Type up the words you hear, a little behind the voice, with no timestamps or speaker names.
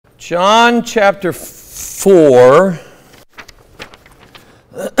John chapter 4.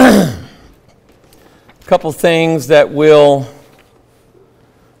 A couple things that we'll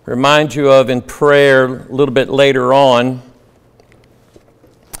remind you of in prayer a little bit later on.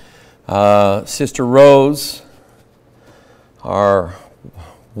 Sister Rose, our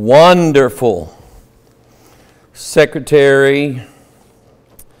wonderful secretary,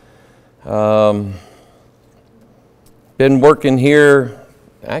 been working here.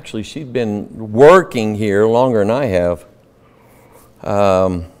 Actually, she's been working here longer than I have.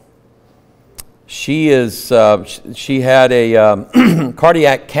 She had a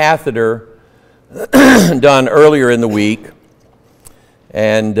cardiac catheter done earlier in the week.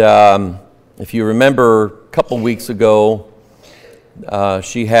 And if you remember a couple weeks ago,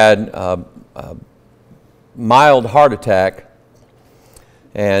 she had a mild heart attack.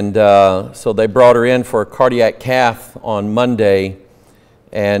 And so they brought her in for a cardiac cath on Monday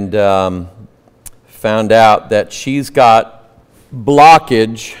and found out that she's got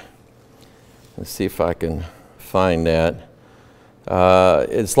blockage. Let's see if I can find that.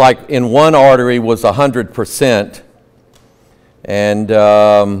 It's like in one artery was 100%, and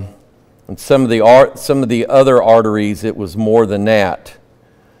some of the other arteries it was more than that,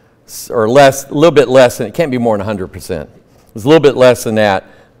 or less, a little bit less than. It can't be more than 100%. It was a little bit less than that,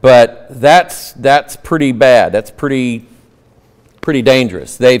 but that's pretty bad. That's pretty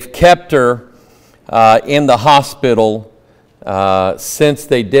dangerous. They've kept her in the hospital since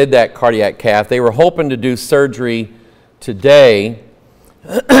they did that cardiac cath. They were hoping to do surgery today,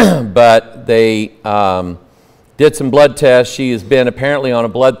 but they did some blood tests. She has been apparently on a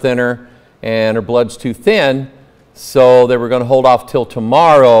blood thinner, and her blood's too thin, so they were going to hold off till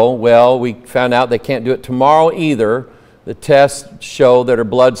tomorrow. Well, we found out they can't do it tomorrow either. The tests show that her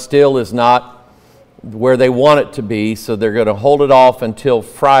blood still is not where they want it to be, so they're going to hold it off until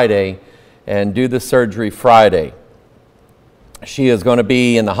Friday and do the surgery Friday. She is going to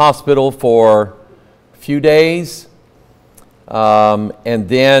be in the hospital for a few days, and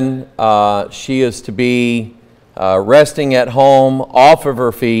then she is to be resting at home, off of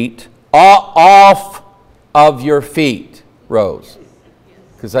her feet, off of your feet, Rose,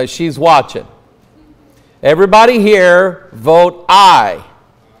 because she's watching. Everybody here, vote aye.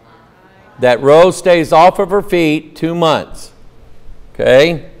 That Rose stays off of her feet 2 months.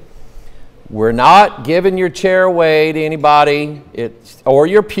 Okay? We're not giving your chair away to anybody, or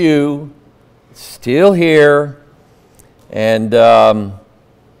your pew. It's still here. And then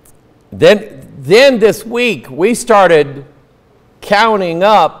this week we started counting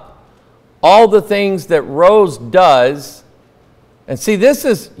up all the things that Rose does. And see, this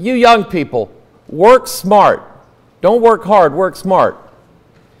is, you young people, work smart. Don't work hard, work smart.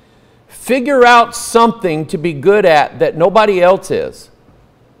 Figure out something to be good at that nobody else is,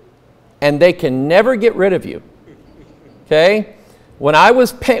 and they can never get rid of you. Okay? When I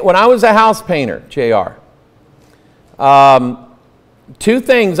was a house painter, JR, two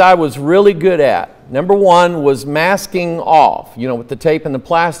things I was really good at. Number one was masking off, you know, with the tape and the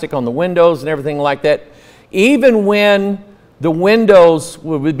plastic on the windows and everything like that. Even when the windows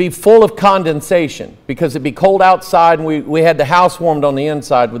would be full of condensation because it'd be cold outside, and we had the house warmed on the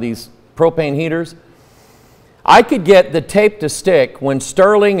inside with these propane heaters. I could get the tape to stick when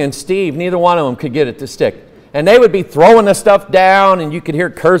Sterling and Steve, neither one of them could get it to stick. And they would be throwing the stuff down, and you could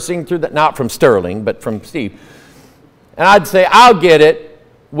hear cursing through that, not from Sterling, but from Steve. And I'd say, I'll get it.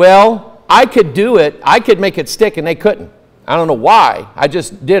 Well, I could do it. I could make it stick, and they couldn't. I don't know why. I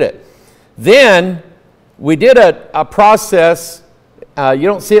just did it. Then we did a process. You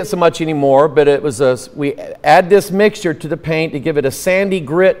don't see it so much anymore, but it was we add this mixture to the paint to give it a sandy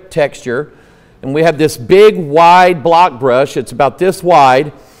grit texture. And we have this big, wide block brush. It's about this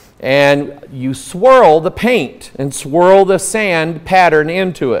wide. And you swirl the paint and swirl the sand pattern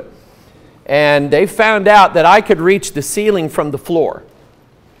into it. And they found out that I could reach the ceiling from the floor.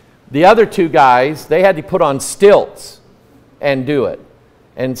 The other two guys, they had to put on stilts and do it.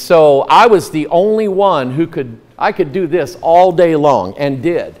 And so I was the only one who I could do this all day long, and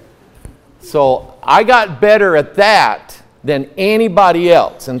did. So I got better at that than anybody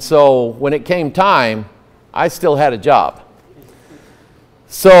else. And so when it came time, I still had a job.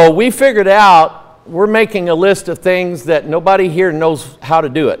 So we figured out we're making a list of things that nobody here knows how to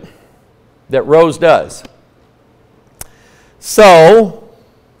do it, that Rose does. So,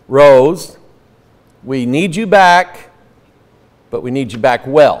 Rose, we need you back, but we need you back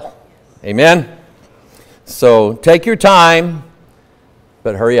well. Amen? So take your time,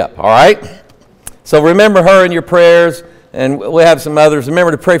 but hurry up, all right? So remember her in your prayers, and we'll have some others.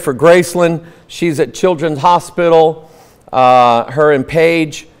 Remember to pray for Graceland. She's at Children's Hospital, her and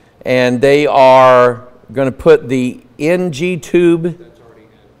Paige. and they are going to put the NG tube. That's already in.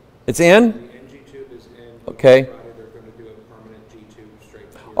 It's in? The NG tube is in. Okay. Friday they're going to do a permanent G tube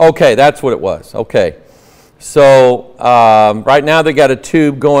straight through. Okay, that's what it was. Okay. So right now they got a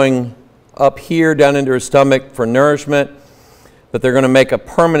tube going up here down into her stomach for nourishment, but they're going to make a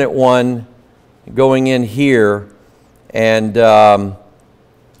permanent one going in here, and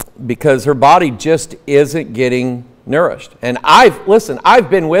because her body just isn't getting nourished. And I've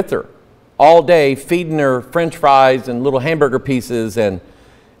been with her all day feeding her French fries and little hamburger pieces and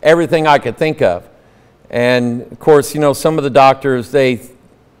everything I could think of. And of course, you know, some of the doctors, they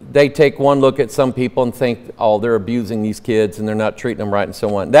take one look at some people and think, oh, they're abusing these kids and they're not treating them right and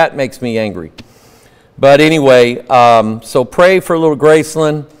so on. That makes me angry. But anyway, so pray for little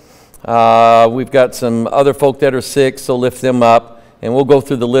Graceland. We've got some other folk that are sick, so lift them up. And we'll go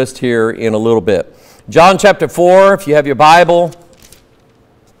through the list here in a little bit. John chapter 4, if you have your Bible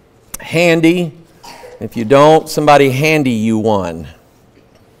handy. If you don't, somebody handy you one.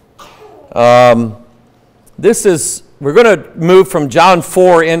 We're going to move from John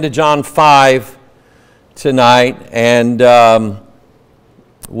 4 into John 5 tonight, and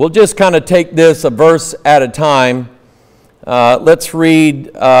we'll just kind of take this a verse at a time. Let's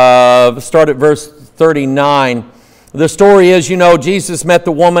read, start at verse 39. The story is, you know, Jesus met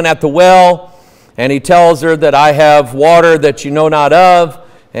the woman at the well, and he tells her that I have water that you know not of.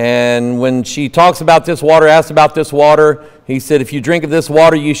 And when she talks about this water, asks about this water, he said, if you drink of this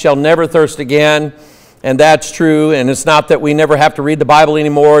water, you shall never thirst again. And that's true. And it's not that we never have to read the Bible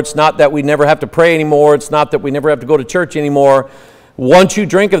anymore. It's not that we never have to pray anymore. It's not that we never have to go to church anymore. Once you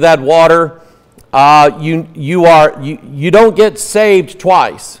drink of that water, you don't get saved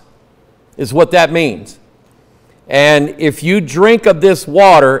twice, is what that means. And if you drink of this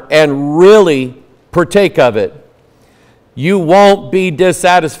water and really partake of it, you won't be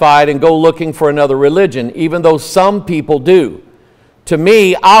dissatisfied and go looking for another religion, even though some people do. To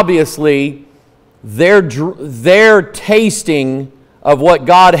me, obviously, their tasting of what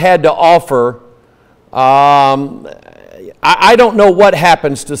God had to offer, I don't know what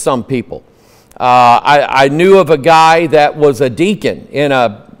happens to some people. I knew of a guy that was a deacon in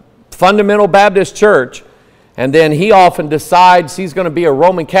a fundamental Baptist church, and then he often decides he's going to be a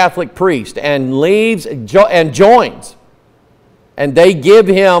Roman Catholic priest and leaves and joins. And they give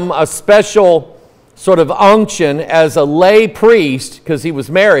him a special sort of unction as a lay priest, because he was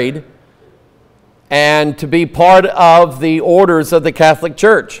married, and to be part of the orders of the Catholic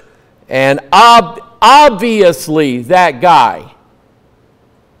Church. And obviously that guy,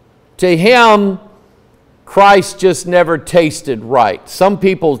 to him, Christ just never tasted right. Some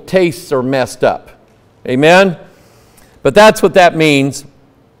people's tastes are messed up. Amen? But that's what that means.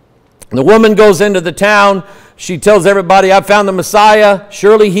 The woman goes into the town. She tells everybody, I found the Messiah.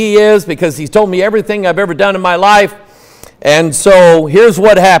 Surely he is, because he's told me everything I've ever done in my life. And so here's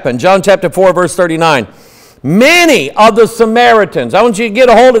what happened. John chapter 4, verse 39. Many of the Samaritans, I want you to get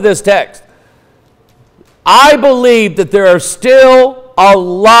a hold of this text. I believe that there are still a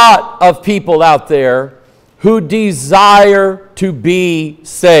lot of people out there who desire to be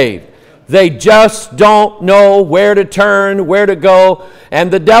saved. They just don't know where to turn, where to go,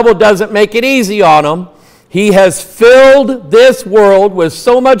 and the devil doesn't make it easy on them. He has filled this world with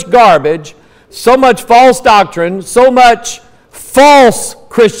so much garbage, so much false doctrine, so much false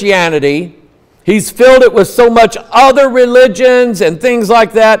Christianity. He's filled it with so much other religions and things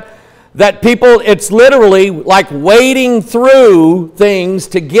like that, that people, it's literally like wading through things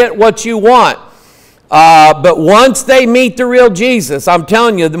to get what you want. But once they meet the real Jesus, I'm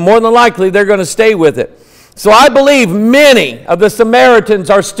telling you, more than likely they're going to stay with it. So I believe many of the Samaritans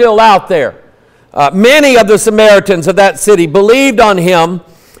are still out there. Many of the Samaritans of that city believed on him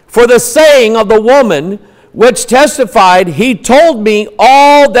for the saying of the woman, which testified, he told me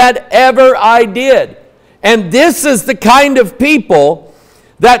all that ever I did. And this is the kind of people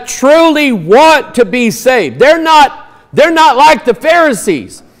that truly want to be saved. They're not like the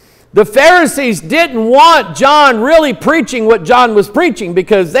Pharisees. The Pharisees didn't want John really preaching what John was preaching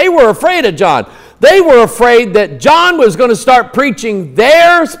because they were afraid of John. They were afraid that John was going to start preaching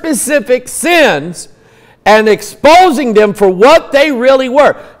their specific sins and exposing them for what they really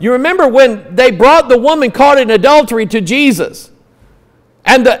were. You remember when they brought the woman caught in adultery to Jesus.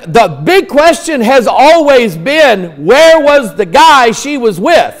 And the big question has always been, where was the guy she was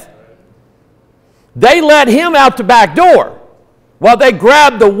with? They let him out the back door. Well, they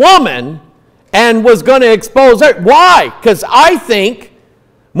grabbed the woman and was going to expose her. Why? Because I think,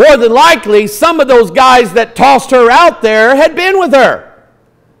 more than likely, some of those guys that tossed her out there had been with her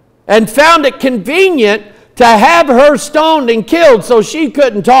and found it convenient to have her stoned and killed so she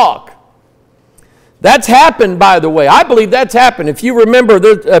couldn't talk. That's happened, by the way. I believe that's happened. If you remember,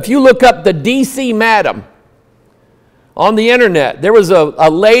 if you look up the D.C. Madam on the internet, there was a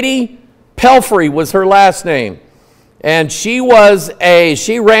lady, Pelfrey was her last name, and she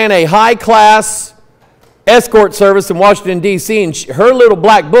ran a high-class escort service in Washington, D.C., and her little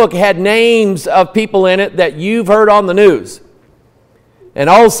black book had names of people in it that you've heard on the news. And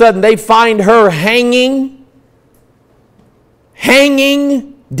all of a sudden, they find her hanging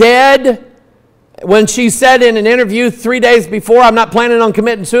dead, when she said in an interview 3 days before, I'm not planning on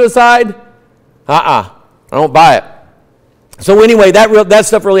committing suicide. I don't buy it. So anyway, that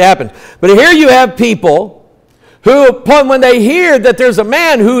stuff really happened. But here you have people who, when they hear that there's a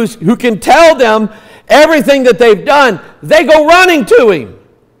man who can tell them everything that they've done, they go running to him.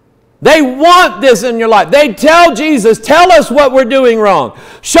 They want this in your life. They tell Jesus, tell us what we're doing wrong.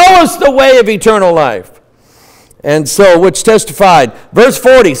 Show us the way of eternal life. And so, which testified. Verse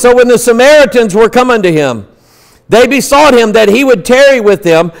 40, so when the Samaritans were come unto him, they besought him that he would tarry with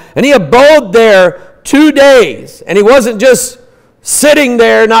them, and he abode there 2 days. And he wasn't just sitting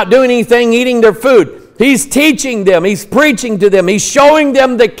there, not doing anything, eating their food. He's teaching them. He's preaching to them. He's showing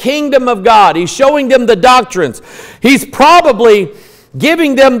them the kingdom of God. He's showing them the doctrines. He's probably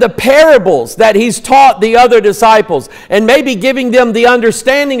giving them the parables that he's taught the other disciples, and maybe giving them the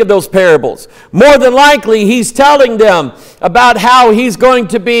understanding of those parables. More than likely, he's telling them about how he's going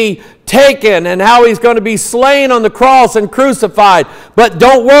to be taken and how he's going to be slain on the cross and crucified. But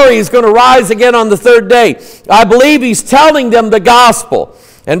don't worry, he's going to rise again on the third day. I believe he's telling them the gospel.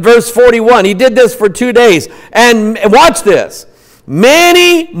 And verse 41, he did this for 2 days. And watch this.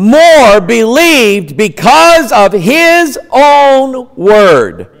 Many more believed because of his own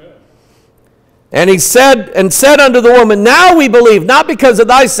word. And he said unto the woman, now we believe, not because of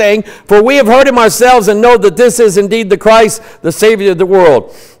thy saying, for we have heard him ourselves and know that this is indeed the Christ, the Savior of the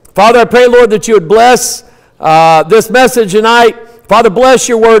world. Father, I pray, Lord, that you would bless this message tonight. Father, bless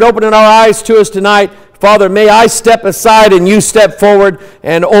your word, opening our eyes to us tonight. Father, may I step aside and you step forward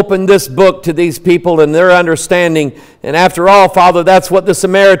and open this book to these people and their understanding. And after all, Father, that's what the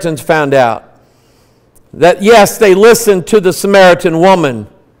Samaritans found out. That yes, they listened to the Samaritan woman,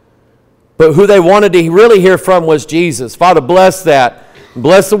 but who they wanted to really hear from was Jesus. Father, bless that.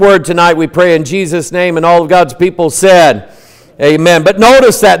 Bless the word tonight, we pray in Jesus' name. And all of God's people said, amen. But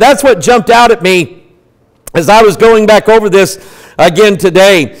notice that. That's what jumped out at me as I was going back over this again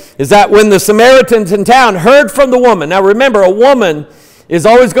today, is that when the Samaritans in town heard from the woman. Now remember, a woman is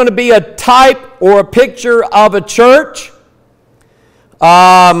always going to be a type or a picture of a church.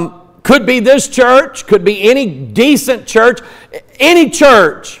 Could be this church, could be any decent church, any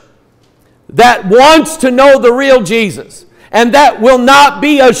church that wants to know the real Jesus and that will not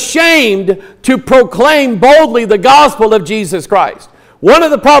be ashamed to proclaim boldly the gospel of Jesus Christ. One of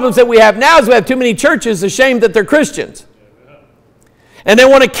the problems that we have now is we have too many churches ashamed that they're Christians. And they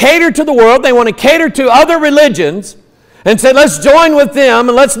want to cater to the world. They want to cater to other religions and say, let's join with them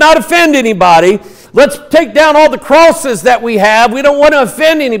and let's not offend anybody. Let's take down all the crosses that we have. We don't want to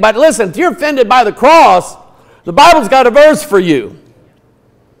offend anybody. Listen, if you're offended by the cross, the Bible's got a verse for you.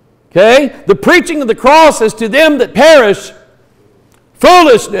 Okay? The preaching of the cross is to them that perish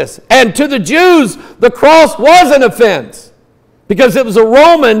foolishness. And to the Jews, the cross was an offense because it was a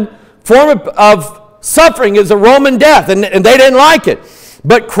Roman form of suffering, is a Roman death, and they didn't like it.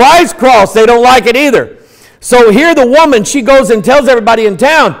 But Christ's cross, they don't like it either. So here the woman, she goes and tells everybody in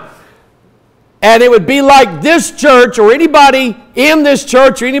town, and it would be like this church or anybody in this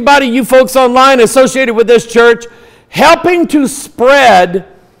church or anybody, you folks online associated with this church, helping to spread,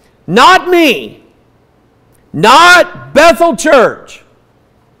 not me, not Bethel Church,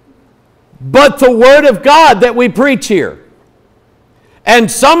 but the Word of God that we preach here.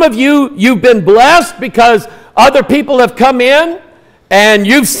 And some of you, you've been blessed because other people have come in and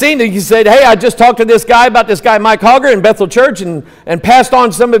you've seen it. You said, hey, I just talked to this guy about this guy Mike Hogger in Bethel Church and passed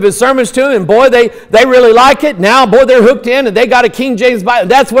on some of his sermons to him. And boy, they really like it. Now, boy, they're hooked in and they got a King James Bible.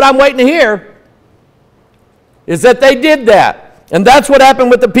 That's what I'm waiting to hear, is that they did that. And that's what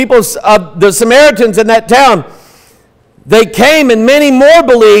happened with the people of the Samaritans in that town. They came and many more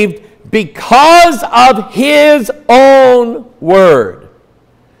believed because of his own word.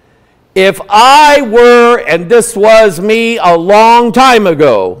 If I were, and this was me a long time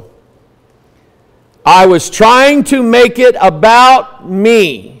ago, I was trying to make it about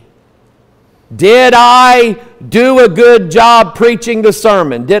me. Did I do a good job preaching the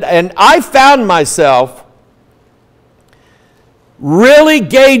sermon? And I found myself really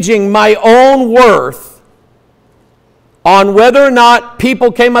gauging my own worth on whether or not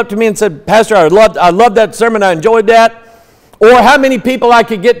people came up to me and said, Pastor, I loved that sermon, I enjoyed that, or how many people I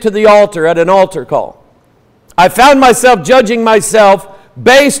could get to the altar at an altar call. I found myself judging myself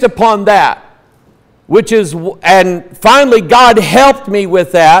based upon that, and finally God helped me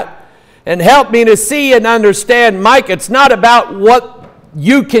with that and helped me to see and understand, Mike, it's not about what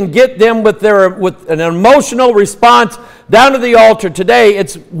you can get them with an emotional response down to the altar today.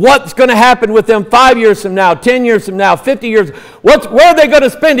 It's what's going to happen with them 5 years from now, 10 years from now, 50 years. Where are they going to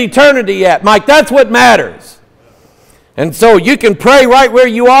spend eternity at, Mike? That's what matters. And so you can pray right where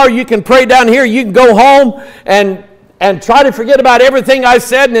you are. You can pray down here. You can go home and try to forget about everything I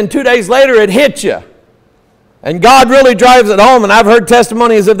said, and then 2 days later it hits you. And God really drives it home, and I've heard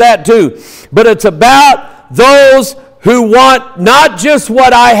testimonies of that too. But it's about those who want not just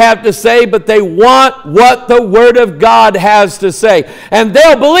what I have to say, but they want what the Word of God has to say. And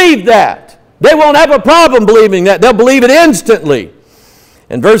they'll believe that. They won't have a problem believing that. They'll believe it instantly.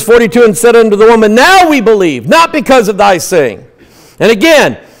 In verse 42, and said unto the woman, now we believe, not because of thy saying. And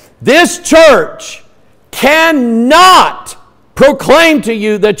again, this church cannot proclaim to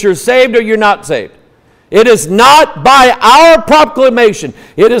you that you're saved or you're not saved. It is not by our proclamation.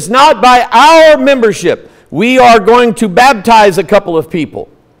 It is not by our membership. We are going to baptize a couple of people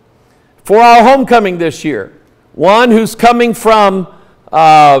for our homecoming this year. One who's coming from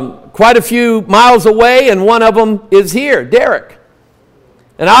quite a few miles away, and one of them is here, Derek.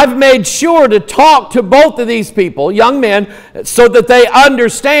 And I've made sure to talk to both of these people, young men, so that they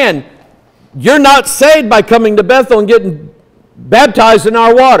understand you're not saved by coming to Bethel and getting baptized in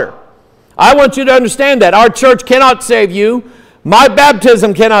our water. I want you to understand that. Our church cannot save you. My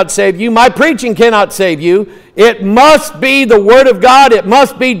baptism cannot save you. My preaching cannot save you. It must be the Word of God. It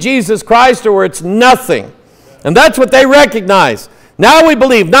must be Jesus Christ, or it's nothing. And that's what they recognize. Now we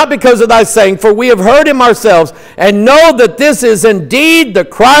believe, not because of thy saying, for we have heard him ourselves, and know that this is indeed the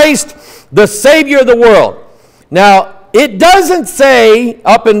Christ, the Savior of the world. Now, it doesn't say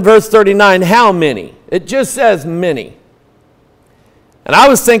up in verse 39 how many. It just says many. And I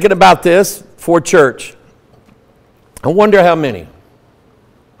was thinking about this for church. I wonder how many.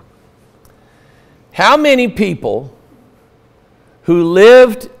 How many people who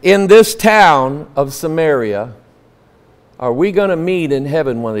lived in this town of Samaria are we going to meet in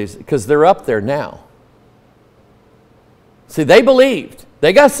heaven one of these? Because they're up there now. See, they believed.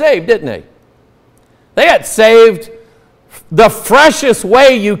 They got saved, didn't they? They got saved the freshest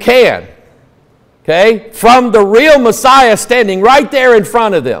way you can. Okay? From the real Messiah standing right there in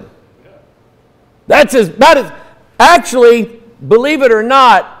front of them. That is, actually, believe it or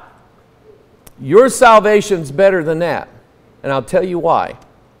not, your salvation's better than that. And I'll tell you why.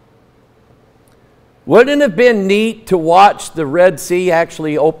 Wouldn't it have been neat to watch the Red Sea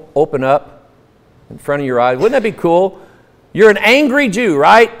actually open up in front of your eyes? Wouldn't that be cool? You're an angry Jew,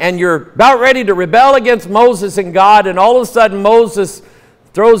 right? And you're about ready to rebel against Moses and God, and all of a sudden Moses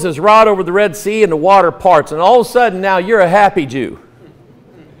throws his rod over the Red Sea and the water parts, and all of a sudden now you're a happy Jew.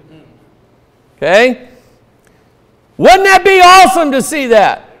 Okay? Wouldn't that be awesome to see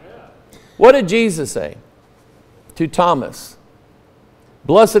that? What did Jesus say to Thomas?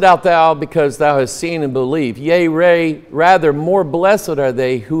 Blessed art thou because thou hast seen and believed. Yea, rather more blessed are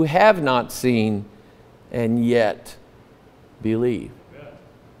they who have not seen and yet believe.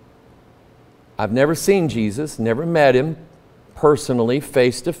 I've never seen Jesus, never met him personally,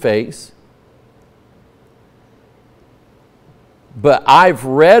 face to face. But I've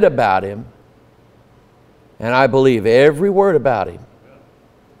read about him, and I believe every word about him.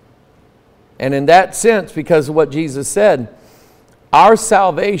 And in that sense, because of what Jesus said, our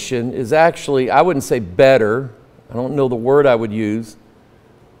salvation is actually, I wouldn't say better, I don't know the word I would use,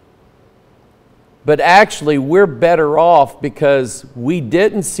 but actually we're better off because we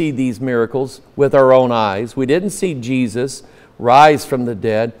didn't see these miracles with our own eyes. We didn't see Jesus rise from the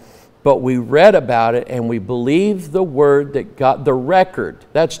dead, but we read about it and we believed the word that got the record.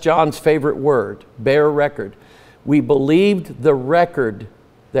 That's John's favorite word, bear record. We believed the record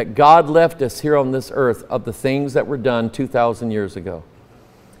that God left us here on this earth of the things that were done 2,000 years ago.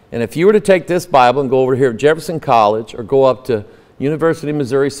 And if you were to take this Bible and go over here at Jefferson College, or go up to University of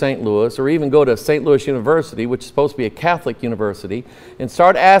Missouri, St. Louis, or even go to St. Louis University, which is supposed to be a Catholic university, and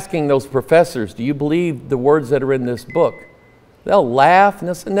start asking those professors, do you believe the words that are in this book? They'll laugh and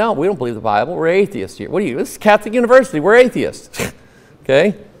they'll say, no, we don't believe the Bible. We're atheists here. What are you? This is Catholic University. We're atheists.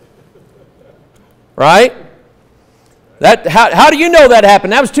 Okay? Right? How do you know that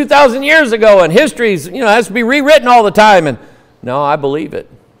happened? That was 2,000 years ago, and history's, has to be rewritten all the time. And no, I believe it.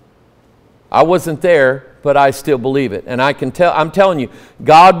 I wasn't there, but I still believe it. And I'm telling you,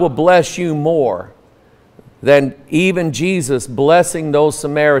 God will bless you more than even Jesus blessing those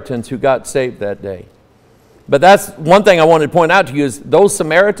Samaritans who got saved that day. But that's one thing I wanted to point out to you is those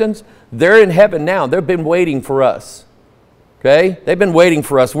Samaritans, they're in heaven now. They've been waiting for us. Okay? They've been waiting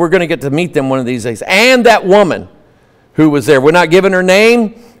for us. We're going to get to meet them one of these days. And that woman who was there. We're not giving her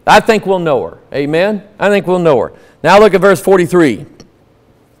name. I think we'll know her. Amen? I think we'll know her. Now look at verse 43.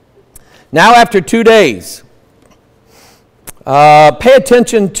 Now after 2 days, pay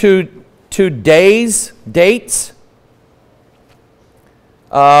attention to dates.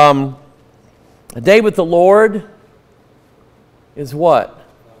 A day with the Lord is what?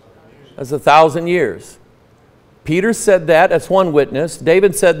 As 1,000 years. Peter said that. That's one witness.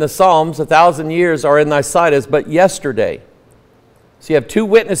 David said in the Psalms, 1,000 years are in thy sight as but yesterday. So you have two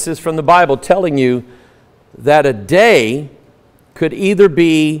witnesses from the Bible telling you that a day could either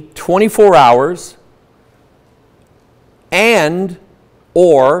be 24 hours and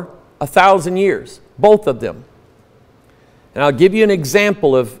or 1,000 years. Both of them. And I'll give you an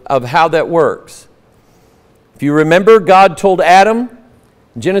example of how that works. If you remember, God told Adam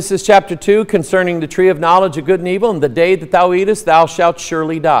in Genesis chapter 2 concerning the tree of knowledge of good and evil, and the day that thou eatest, thou shalt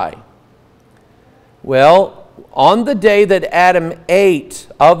surely die. Well, on the day that Adam ate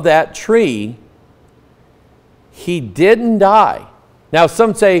of that tree, he didn't die. Now,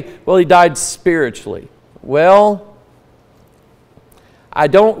 some say, well, he died spiritually. Well, I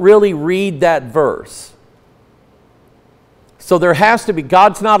don't really read that verse. So there has to be,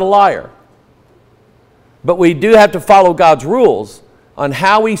 God's not a liar. But we do have to follow God's rules on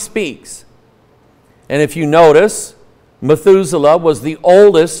how He speaks. And if you notice, Methuselah was the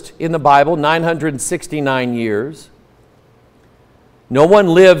oldest in the Bible, 969 years. No one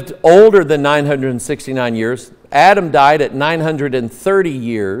lived older than 969 years. Adam died at 930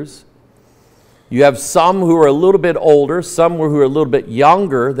 years. You have some who are a little bit older, some who are a little bit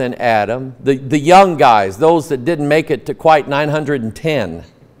younger than Adam. The young guys, those that didn't make it to quite 910.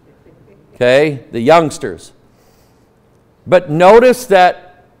 Okay, the youngsters. But notice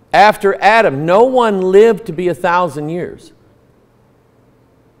that after Adam, no one lived to be 1,000 years.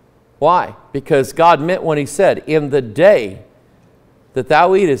 Why? Because God meant what He said, in the day that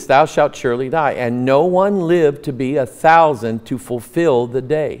thou eatest, thou shalt surely die. And no one lived to be 1,000 to fulfill the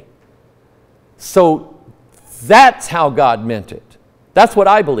day. So that's how God meant it. That's what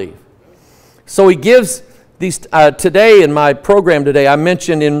I believe. So He gives these, today in my program today, I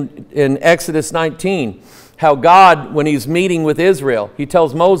mentioned in Exodus 19, how God, when He's meeting with Israel, He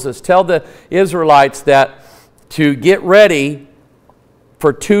tells Moses, tell the Israelites that to get ready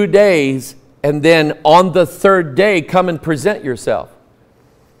for 2 days, and then on the third day, come and present yourself.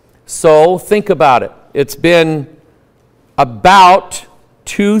 So think about it. It's been about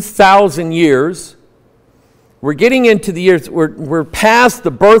 2,000 years. We're getting into the years, we're past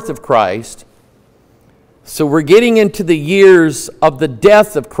the birth of Christ. So we're getting into the years of the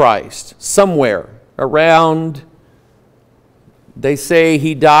death of Christ, somewhere around, they say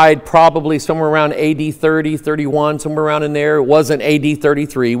He died probably somewhere around AD 30, 31, somewhere around in there. It wasn't AD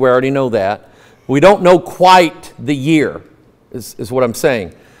 33, we already know that. We don't know quite the year, is what I'm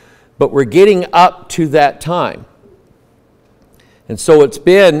saying. But we're getting up to that time. And so it's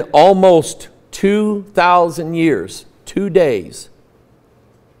been almost 2,000 years, 2 days.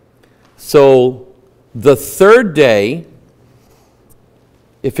 So the third day,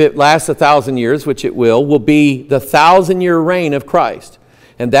 if it lasts 1,000 years, which it will be the 1,000-year reign of Christ.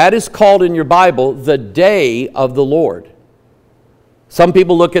 And that is called in your Bible the day of the Lord. Some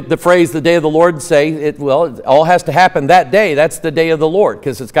people look at the phrase the day of the Lord and say, it all has to happen that day. That's the day of the Lord,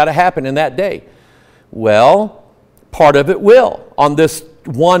 because it's got to happen in that day. Well, part of it will on this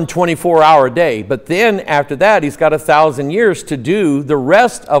one 24-hour day. But then after that, He's got 1,000 years to do the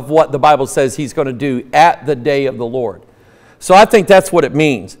rest of what the Bible says He's going to do at the day of the Lord. So I think that's what it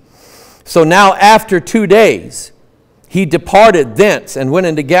means. So now after 2 days, He departed thence and went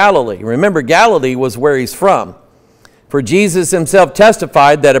into Galilee. Remember, Galilee was where He's from. For Jesus Himself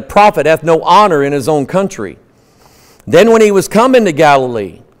testified that a prophet hath no honor in his own country. Then when He was come into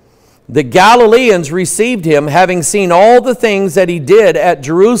Galilee, the Galileans received Him, having seen all the things that He did at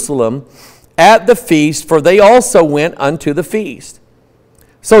Jerusalem at the feast, for they also went unto the feast.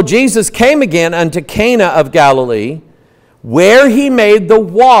 So Jesus came again unto Cana of Galilee, where He made the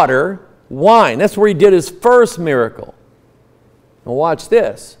water wine. That's where He did His first miracle. Now watch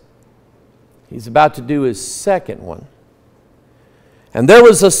this. He's about to do His second one. And there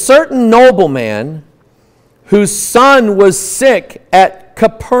was a certain nobleman whose son was sick at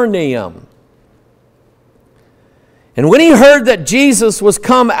Capernaum. And when he heard that Jesus was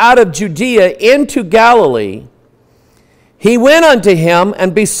come out of Judea into Galilee, he went unto Him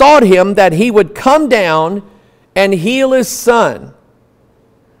and besought Him that He would come down and heal his son,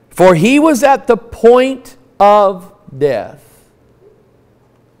 for he was at the point of death.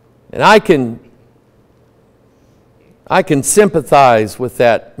 And I can sympathize with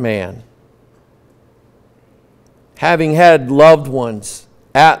that man. Having had loved ones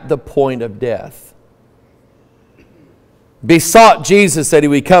at the point of death, besought Jesus that he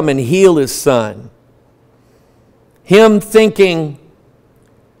would come and heal his son. Him thinking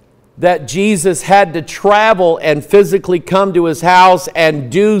that Jesus had to travel and physically come to his house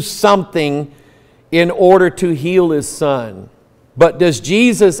and do something in order to heal his son. But does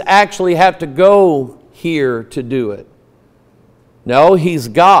Jesus actually have to go here to do it? No, he's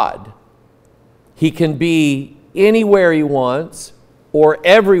God. He can be anywhere he wants or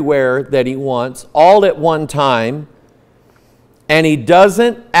everywhere that he wants, all at one time. And he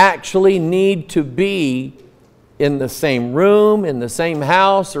doesn't actually need to be in the same room, in the same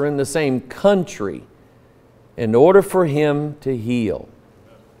house, or in the same country in order for him to heal.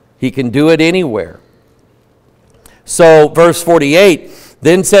 He can do it anywhere. So, verse 48,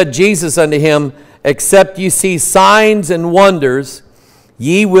 then said Jesus unto him, except ye see signs and wonders,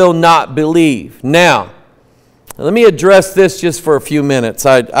 ye will not believe. Now, let me address this just for a few minutes.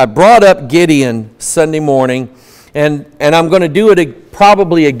 I brought up Gideon Sunday morning, and I'm going to do it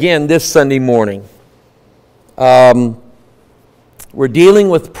probably again this Sunday morning. We're dealing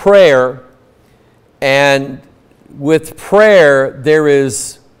with prayer, and with prayer there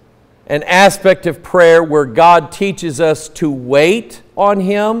is an aspect of prayer where God teaches us to wait on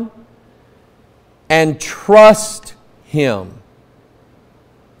Him and trust Him.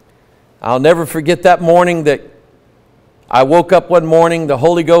 I'll never forget that morning that I woke up one morning, the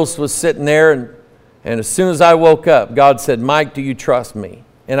Holy Ghost was sitting there, and as soon as I woke up, God said, Mike, do you trust me?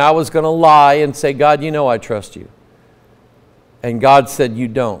 And I was going to lie and say, God, you know I trust you. And God said, you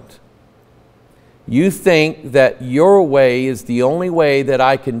don't. You think that your way is the only way that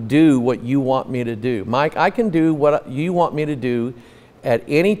I can do what you want me to do. Mike, I can do what you want me to do at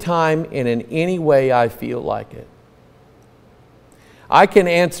any time and in any way I feel like it. I can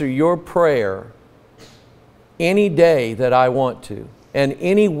answer your prayer any day that I want to and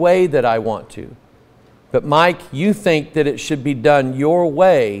any way that I want to. But Mike, you think that it should be done your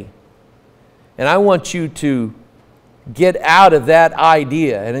way, and I want you to get out of that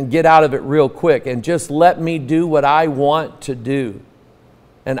idea and get out of it real quick and just let me do what I want to do.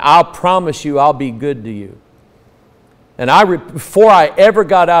 And I'll promise you I'll be good to you. And before I ever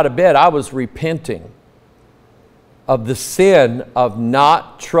got out of bed, I was repenting of the sin of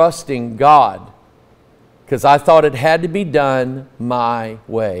not trusting God, because I thought it had to be done my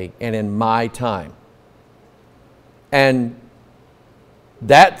way and in my time. And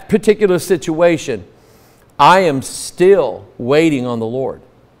that particular situation, I am still waiting on the Lord.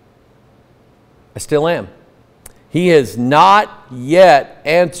 I still am. He has not yet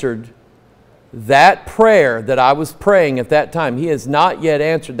answered that prayer that I was praying at that time. He has not yet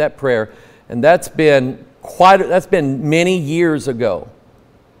answered that prayer, and that's been many years ago.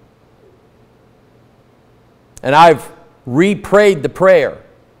 And I've re-prayed the prayer,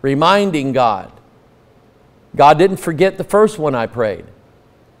 reminding God. God didn't forget the first one I prayed.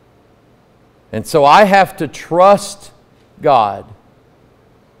 And so I have to trust God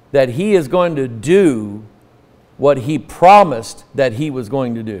that He is going to do what He promised that He was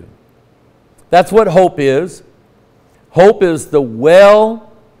going to do. That's what hope is. Hope is the well-grounded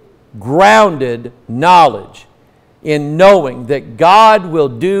knowledge in knowing that God will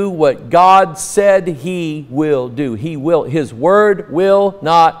do what God said He will do. His word will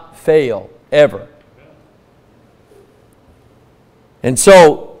not fail, ever. And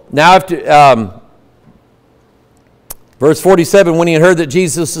so, now after, verse 47, when he had heard that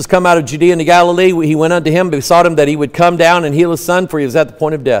Jesus was come out of Judea into Galilee, he went unto him, besought him that he would come down and heal his son, for he was at the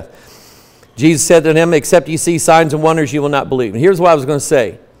point of death. Jesus said to him, except you see signs and wonders, you will not believe. And here's what I was going to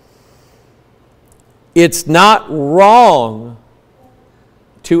say. It's not wrong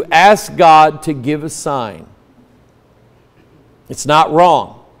to ask God to give a sign. It's not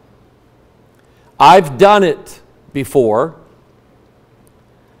wrong. I've done it before.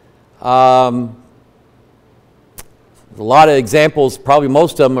 A lot of examples, probably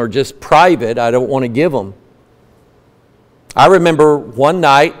most of them are just private. I don't want to give them. I remember one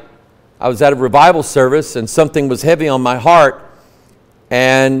night I was at a revival service and something was heavy on my heart,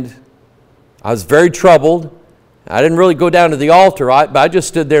 and I was very troubled. I didn't really go down to the altar, but I just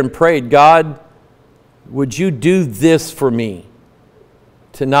stood there and prayed, God, would you do this for me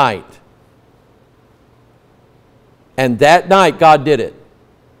tonight? And that night God did it.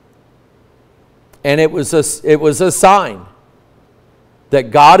 And it was a sign that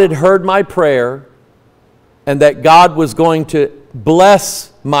God had heard my prayer and that God was going to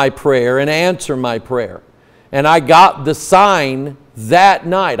bless my prayer and answer my prayer. And I got the sign that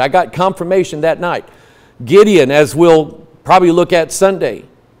night. I got confirmation that night. Gideon, as we'll probably look at Sunday,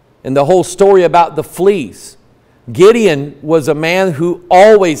 and the whole story about the fleece. Gideon was a man who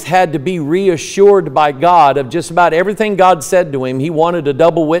always had to be reassured by God of just about everything God said to him. He wanted a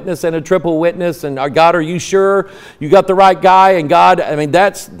double witness and a triple witness. And God, are you sure you got the right guy? And God, I mean,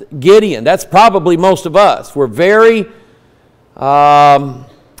 that's Gideon. That's probably most of us. We're very,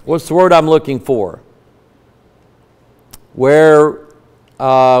 what's the word I'm looking for? Where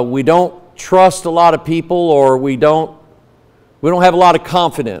we don't trust a lot of people, or we don't have a lot of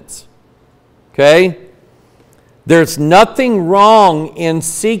confidence. Okay? There's nothing wrong in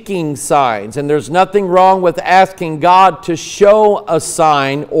seeking signs, and there's nothing wrong with asking God to show a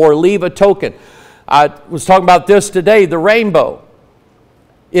sign or leave a token. I was talking about this today. The rainbow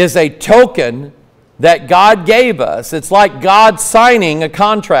is a token that God gave us. It's like God signing a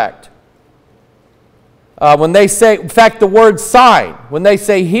contract. When they say, in fact, the word sign, when they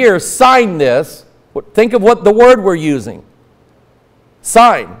say, here, sign this, think of what the word we're using.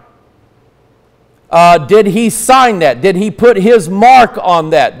 Sign. Did he sign that? Did he put his mark on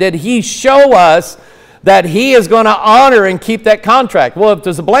that? Did he show us that he is going to honor and keep that contract? Well, if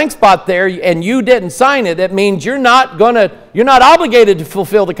there's a blank spot there and you didn't sign it, it means you're not obligated to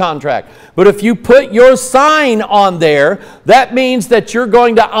fulfill the contract. But if you put your sign on there, that means that you're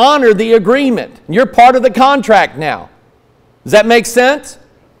going to honor the agreement. You're part of the contract now. Does that make sense?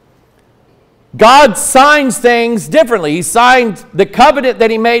 God signs things differently. He signed the covenant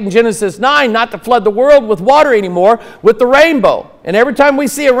that he made in Genesis 9 not to flood the world with water anymore with the rainbow. And every time we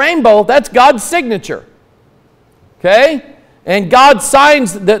see a rainbow, that's God's signature. Okay? And God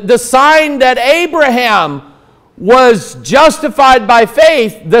signs the sign that Abraham was justified by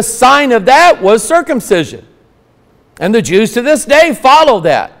faith. The sign of that was circumcision. And the Jews to this day follow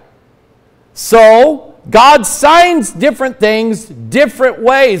that. So God signs different things different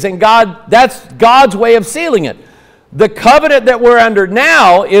ways, and that's God's way of sealing it. The covenant that we're under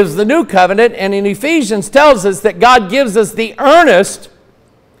now is the new covenant, and in Ephesians tells us that God gives us the earnest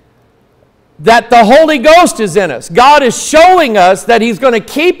that the Holy Ghost is in us. God is showing us that he's going to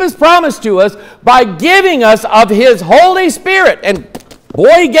keep his promise to us by giving us of his Holy Spirit. And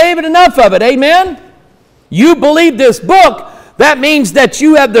boy, he gave it enough of it. Amen? You believe this book. That means that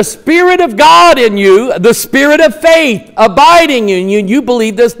you have the Spirit of God in you, the Spirit of faith abiding in you, and you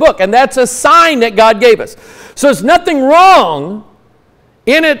believe this book. And that's a sign that God gave us. So there's nothing wrong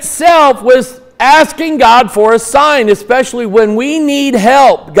in itself with asking God for a sign, especially when we need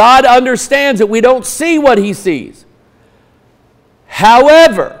help. God understands that we don't see what he sees.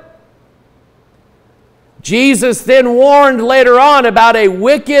 However, Jesus then warned later on about a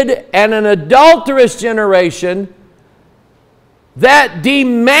wicked and an adulterous generation that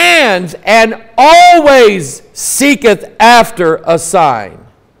demands and always seeketh after a sign.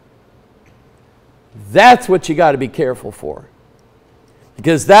 That's what you got to be careful for.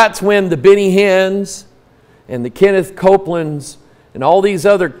 Because that's when the Benny Hinns and the Kenneth Copelands and all these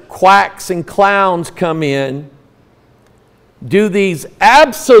other quacks and clowns come in, do these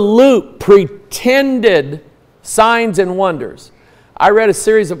absolute pretended signs and wonders. I read a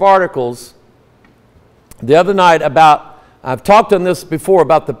series of articles the other night about, I've talked on this before,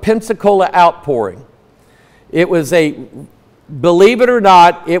 about the Pensacola outpouring. It was believe it or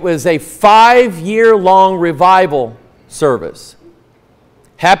not, it was a 5-year-long revival service.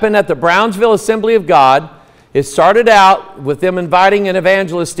 Happened at the Brownsville Assembly of God. It started out with them inviting an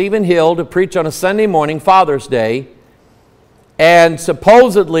evangelist, Stephen Hill, to preach on a Sunday morning, Father's Day. And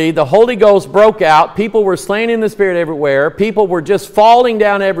supposedly the Holy Ghost broke out. People were slain in the Spirit everywhere. People were just falling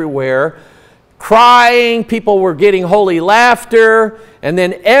down everywhere, crying. People were getting holy laughter. And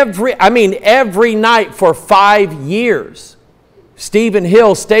then every night for 5 years, Stephen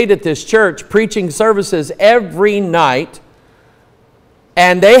Hill stayed at this church preaching services every night.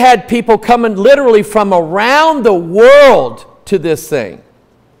 And they had people coming literally from around the world to this thing.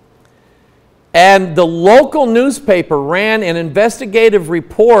 And the local newspaper ran an investigative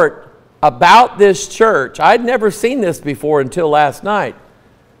report about this church. I'd never seen this before until last night.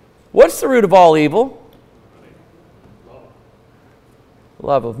 What's the root of all evil?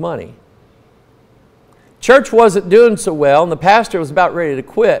 Love of money. Church wasn't doing so well, and the pastor was about ready to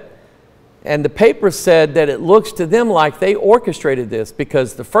quit. And the paper said that it looks to them like they orchestrated this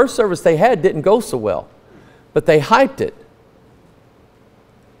because the first service they had didn't go so well. But they hyped it.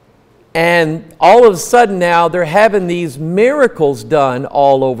 And all of a sudden now they're having these miracles done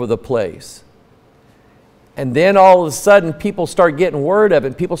all over the place. And then all of a sudden, people start getting word of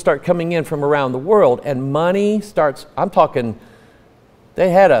it. People start coming in from around the world. And money starts, I'm talking, they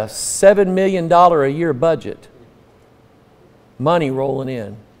had a $7 million a year budget. Money rolling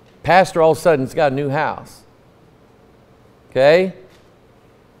in. Pastor all of a sudden has got a new house. Okay?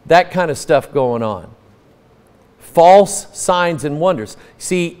 That kind of stuff going on. False signs and wonders.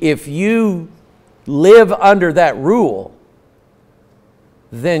 See, if you live under that rule,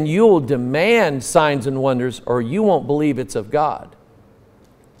 then you'll demand signs and wonders, or you won't believe it's of God.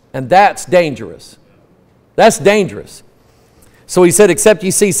 And that's dangerous. That's dangerous. So he said, except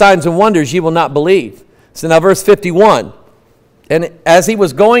ye see signs and wonders, ye will not believe. So now verse 51. And as he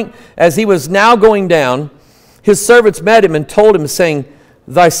was now going down, his servants met him and told him, saying,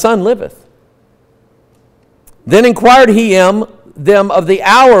 Thy son liveth. Then inquired he them of the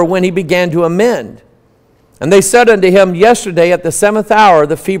hour when he began to amend. And they said unto him, Yesterday at the 7th hour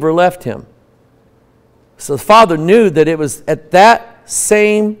the fever left him. So the father knew that it was at that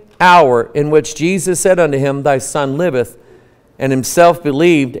same hour in which Jesus said unto him, Thy son liveth, and himself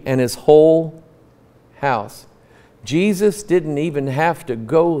believed, and his whole house. Jesus didn't even have to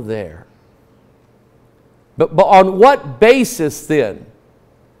go there. But on what basis then?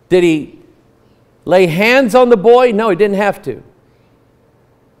 Did he lay hands on the boy? No, he didn't have to.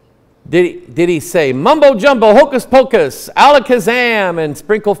 Did he say, mumbo jumbo, hocus pocus, alakazam, and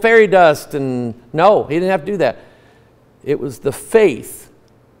sprinkle fairy dust? And no, he didn't have to do that. It was the faith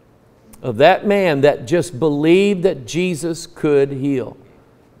of that man that just believed that Jesus could heal.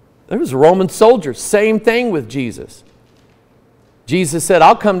 There was a Roman soldier, same thing with Jesus. Jesus said,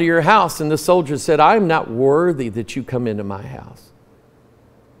 I'll come to your house. And the soldier said, I'm not worthy that you come into my house.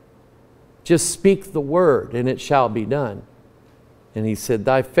 Just speak the word and it shall be done. And he said,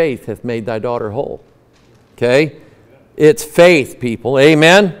 thy faith hath made thy daughter whole. Okay? It's faith, people.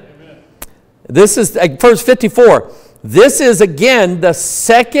 Amen? Amen. This is verse 54. This is again the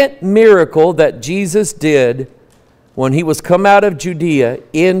second miracle that Jesus did when he was come out of Judea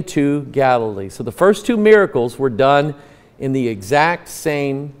into Galilee. So the first two miracles were done in the exact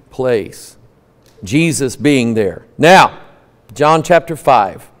same place. Jesus being there. Now, John chapter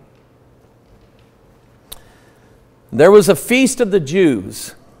 5. There was a feast of the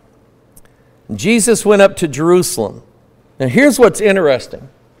Jews. Jesus went up to Jerusalem. Now here's what's interesting.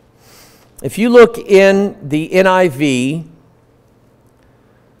 If you look in the NIV,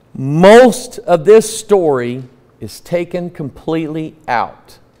 most of this story is taken completely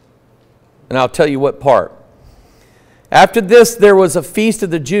out. And I'll tell you what part. After this, there was a feast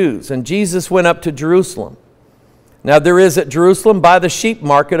of the Jews, and Jesus went up to Jerusalem. Now there is at Jerusalem by the sheep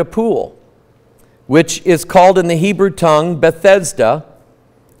market a pool, which is called in the Hebrew tongue Bethesda,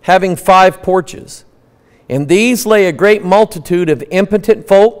 having 5 porches. In these lay a great multitude of impotent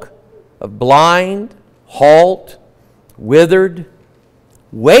folk, of blind, halt, withered,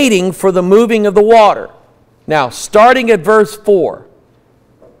 waiting for the moving of the water. Now, starting at verse 4,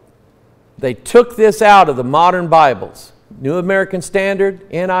 they took this out of the modern Bibles. New American Standard,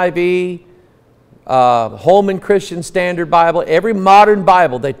 NIV, Holman Christian Standard Bible, every modern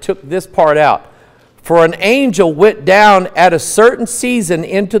Bible, they took this part out. For an angel went down at a certain season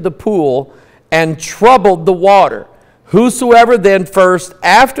into the pool and troubled the water. Whosoever then first,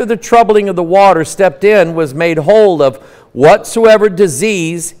 after the troubling of the water, stepped in, was made whole of whatsoever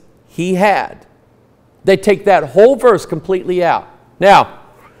disease he had. They take that whole verse completely out. Now,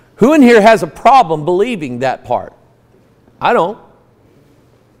 who in here has a problem believing that part? I don't.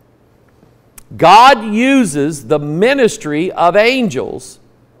 God uses the ministry of angels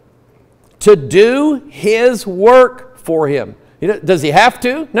to do His work for Him. Does He have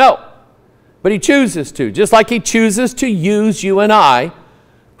to? No. But He chooses to. Just like He chooses to use you and I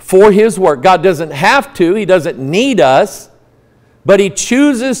for His work. God doesn't have to. He doesn't need us. But He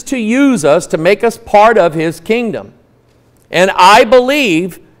chooses to use us to make us part of His kingdom. And I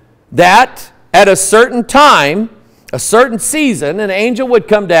believe that at a certain time, a certain season, an angel would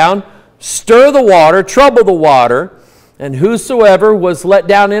come down, stir the water, trouble the water, and whosoever was let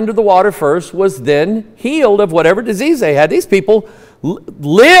down into the water first was then healed of whatever disease they had. These people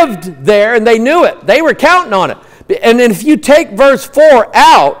lived there and they knew it. They were counting on it. And then if you take verse 4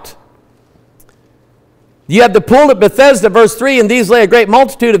 out, you have the pool at Bethesda, verse 3, and these lay a great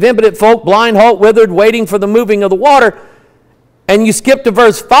multitude of impotent folk, blind, halt, withered, waiting for the moving of the water. And you skip to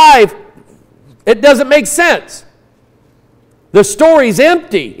verse 5, it doesn't make sense. The story's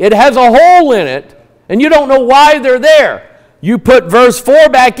empty. It has a hole in it, and you don't know why they're there. You put verse 4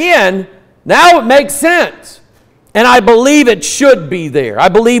 back in, now it makes sense. And I believe it should be there. I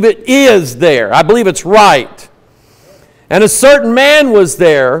believe it is there. I believe it's right. And a certain man was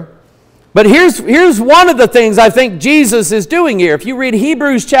there But here's one of the things I think Jesus is doing here. If you read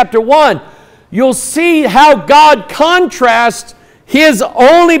Hebrews chapter 1, you'll see how God contrasts His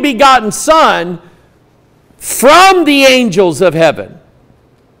only begotten Son from the angels of heaven.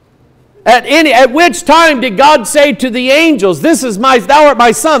 At which time did God say to the angels, thou art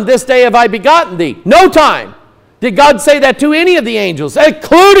my Son, this day have I begotten thee? No time did God say that to any of the angels,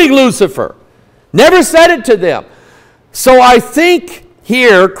 including Lucifer. Never said it to them. So I think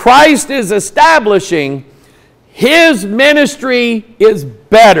here Christ is establishing His ministry is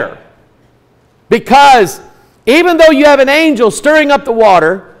better. Because even though you have an angel stirring up the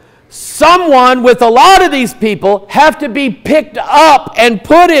water, someone with a lot of these people have to be picked up and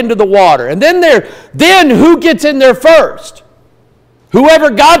put into the water. And then who gets in there first? Whoever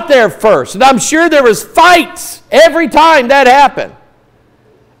got there first. And I'm sure there was fights every time that happened.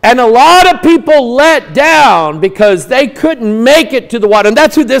 And a lot of people let down because they couldn't make it to the water. And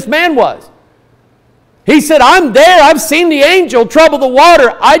that's who this man was. He said, I'm there. I've seen the angel trouble the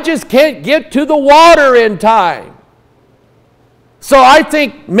water. I just can't get to the water in time. So I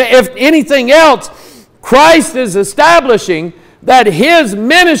think, if anything else, Christ is establishing that His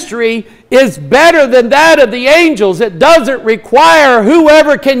ministry is better than that of the angels. It doesn't require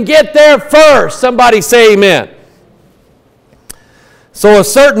whoever can get there first. Somebody say amen. So a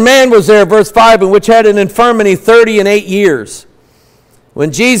certain man was there, verse 5, which had an infirmity 38 years.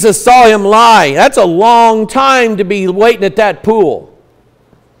 When Jesus saw him lie, that's a long time to be waiting at that pool.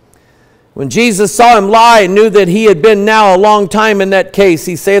 When Jesus saw him lie and knew that he had been now a long time in that case,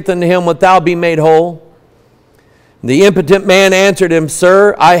 he saith unto him, Wilt thou be made whole? The impotent man answered him,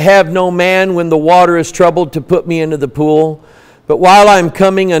 Sir, I have no man when the water is troubled to put me into the pool, but while I am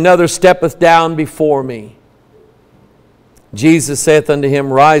coming, another steppeth down before me. Jesus saith unto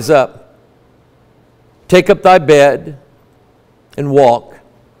him, Rise up, take up thy bed, and walk.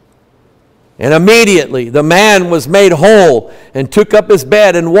 And immediately the man was made whole, and took up his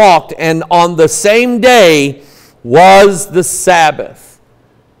bed and walked, and on the same day was the Sabbath.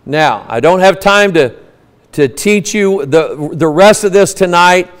 Now, I don't have time to teach you the rest of this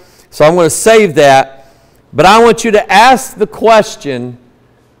tonight, so I'm going to save that. But I want you to ask the question,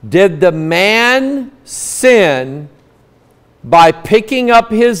 did the man sin by picking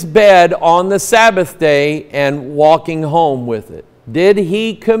up his bed on the Sabbath day and walking home with it? Did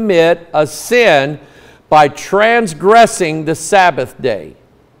he commit a sin by transgressing the Sabbath day?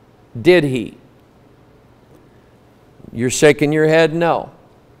 Did he? You're shaking your head no.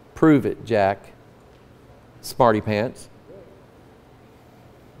 Prove it, Jack. Smarty pants.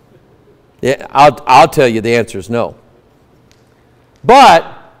 Yeah, I'll tell you the answer is no.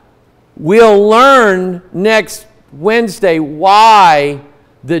 But we'll learn next Wednesday why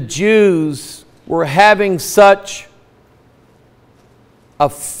the Jews were having such a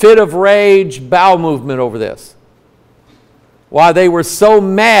fit of rage, bowel movement over this. Why they were so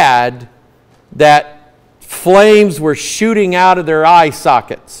mad that flames were shooting out of their eye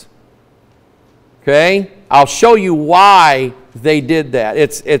sockets. Okay? I'll show you why they did that.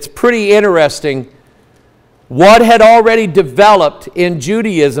 It's pretty interesting what had already developed in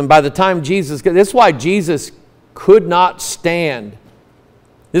Judaism by the time Jesus... This is why Jesus could not stand.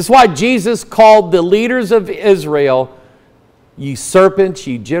 This is why Jesus called the leaders of Israel, ye serpents,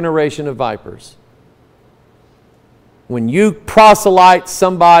 ye generation of vipers. When you proselyte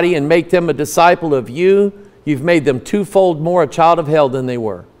somebody and make them a disciple of you, you've made them twofold more a child of hell than they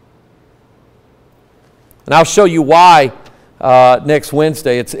were. And I'll show you why next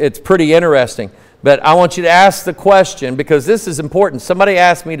Wednesday. It's pretty interesting. But I want you to ask the question, because this is important. Somebody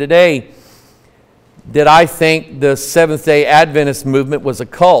asked me today, did I think the Seventh-day Adventist movement was a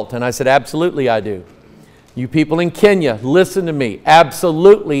cult? And I said, absolutely I do. You people in Kenya, listen to me.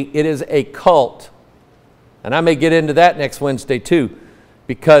 Absolutely, it is a cult. And I may get into that next Wednesday too,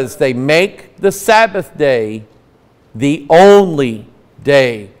 because they make the Sabbath day the only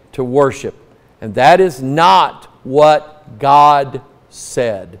day to worship. And that is not what God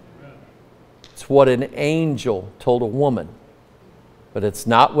said. It's what an angel told a woman. But it's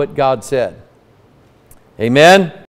not what God said. Amen?